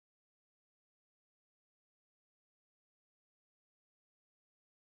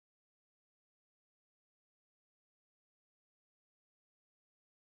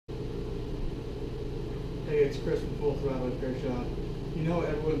it's Chris from Full Throttle Repair Shop. You know,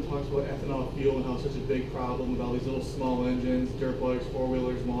 everyone talks about ethanol fuel and how it's such a big problem with all these little small engines, dirt bikes,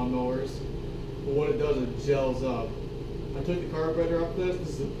 four-wheelers, lawnmowers. But what it does, it gels up. I took the carburetor off this.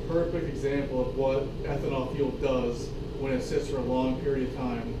 This is a perfect example of what ethanol fuel does when it sits for a long period of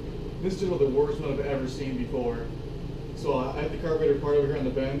time. This is just the worst one I've ever seen before. So I have the carburetor part over here on the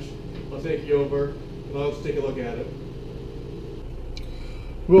bench. I'll take you over and I'll just take a look at it.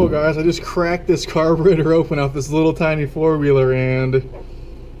 Well guys, I just cracked this carburetor open off this little tiny four-wheeler and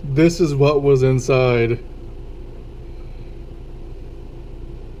this is what was inside.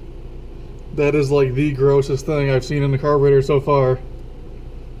 That is like the grossest thing I've seen in the carburetor so far.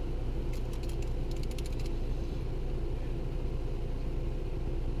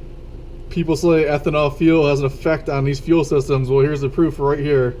 People say ethanol fuel has an effect on these fuel systems. Well, here's the proof right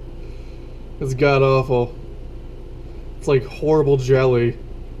here. It's god awful. It's like horrible jelly.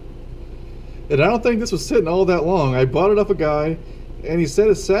 And I don't think this was sitting all that long. I bought it off a guy and he said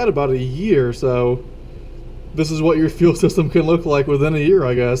it sat about a year, so this is what your fuel system can look like within a year,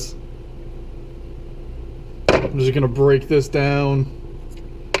 I guess. I'm just gonna break this down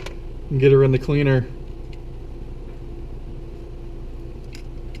and get her in the cleaner.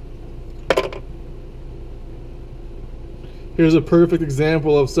 Here's a perfect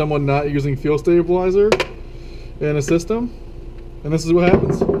example of someone not using fuel stabilizer in a system, and this is what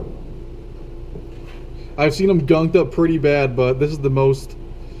happens. I've seen them gunked up pretty bad, but this is the most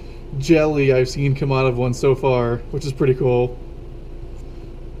jelly I've seen come out of one so far, which is pretty cool.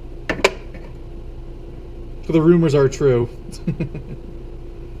 So the rumors are true. Just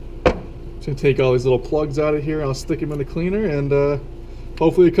gonna take all these little plugs out of here and I'll stick them in the cleaner, and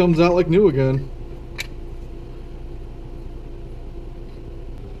hopefully it comes out like new again.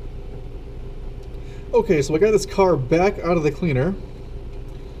 Okay, so I got this car back out of the cleaner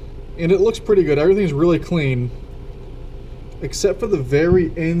and it looks pretty good. Everything's really clean except for the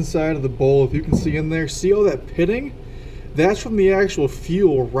very inside of the bowl. If you can see in there, see all that pitting? That's from the actual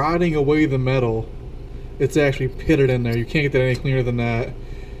fuel rotting away the metal. It's actually pitted in there. You can't get that any cleaner than that.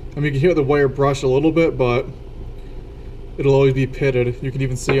 I mean, you can hear the wire brush a little bit, but it'll always be pitted. You can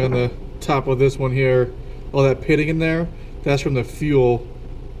even see on the top of this one here, all that pitting in there, that's from the fuel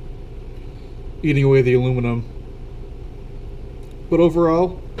eating away the aluminum. But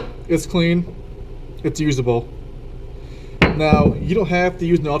overall, it's clean, it's usable. Now, you don't have to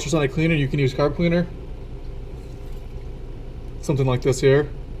use an ultrasonic cleaner, you can use carb cleaner. Something like this here.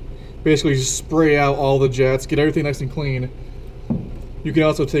 Basically just spray out all the jets, get everything nice and clean. You can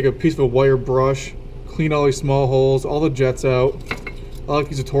also take a piece of a wire brush, clean all these small holes, all the jets out. I like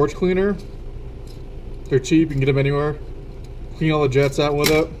to use a torch cleaner. They're cheap, you can get them anywhere. Clean all the jets out with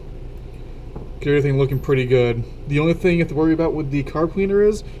it. Get everything looking pretty good. The only thing you have to worry about with the carb cleaner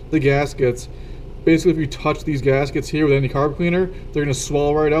is the gaskets. Basically, if you touch these gaskets here with any carb cleaner, they're going to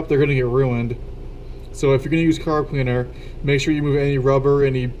swell right up, they're going to get ruined. So if you're going to use carb cleaner, make sure you move any rubber,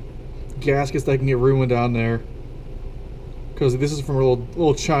 any gaskets that can get ruined on there. Because this is from a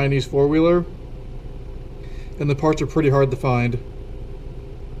little Chinese four-wheeler, and the parts are pretty hard to find.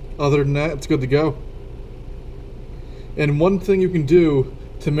 Other than that, it's good to go. And one thing you can do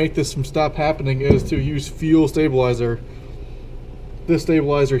to make this from stop happening is to use fuel stabilizer. This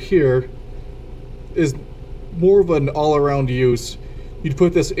stabilizer here is more of an all-around use. You'd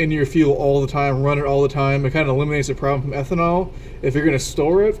put this in your fuel all the time, run it all the time. It kind of eliminates the problem from ethanol. If you're going to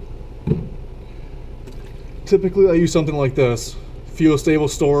store it, typically I use something like this. Fuel stable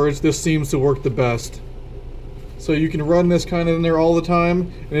storage. This seems to work the best. So you can run this kind of in there all the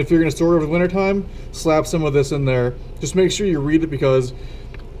time, and if you're going to store it over the winter time, slap some of this in there. Just make sure you read it, because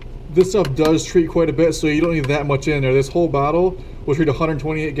this stuff does treat quite a bit, so you don't need that much in there. This whole bottle will treat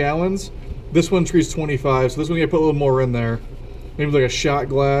 128 gallons. This one treats 25, so this one you put a little more in there. Maybe like a shot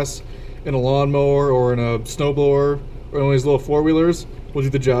glass in a lawnmower or in a snowblower or one of these little four-wheelers will do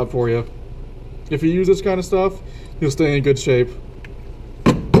the job for you. If you use this kind of stuff, you'll stay in good shape.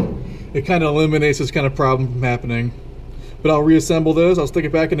 It kind of eliminates this kind of problem from happening. But I'll reassemble this, I'll stick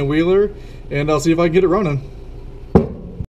it back in the wheeler, and I'll see if I can get it running.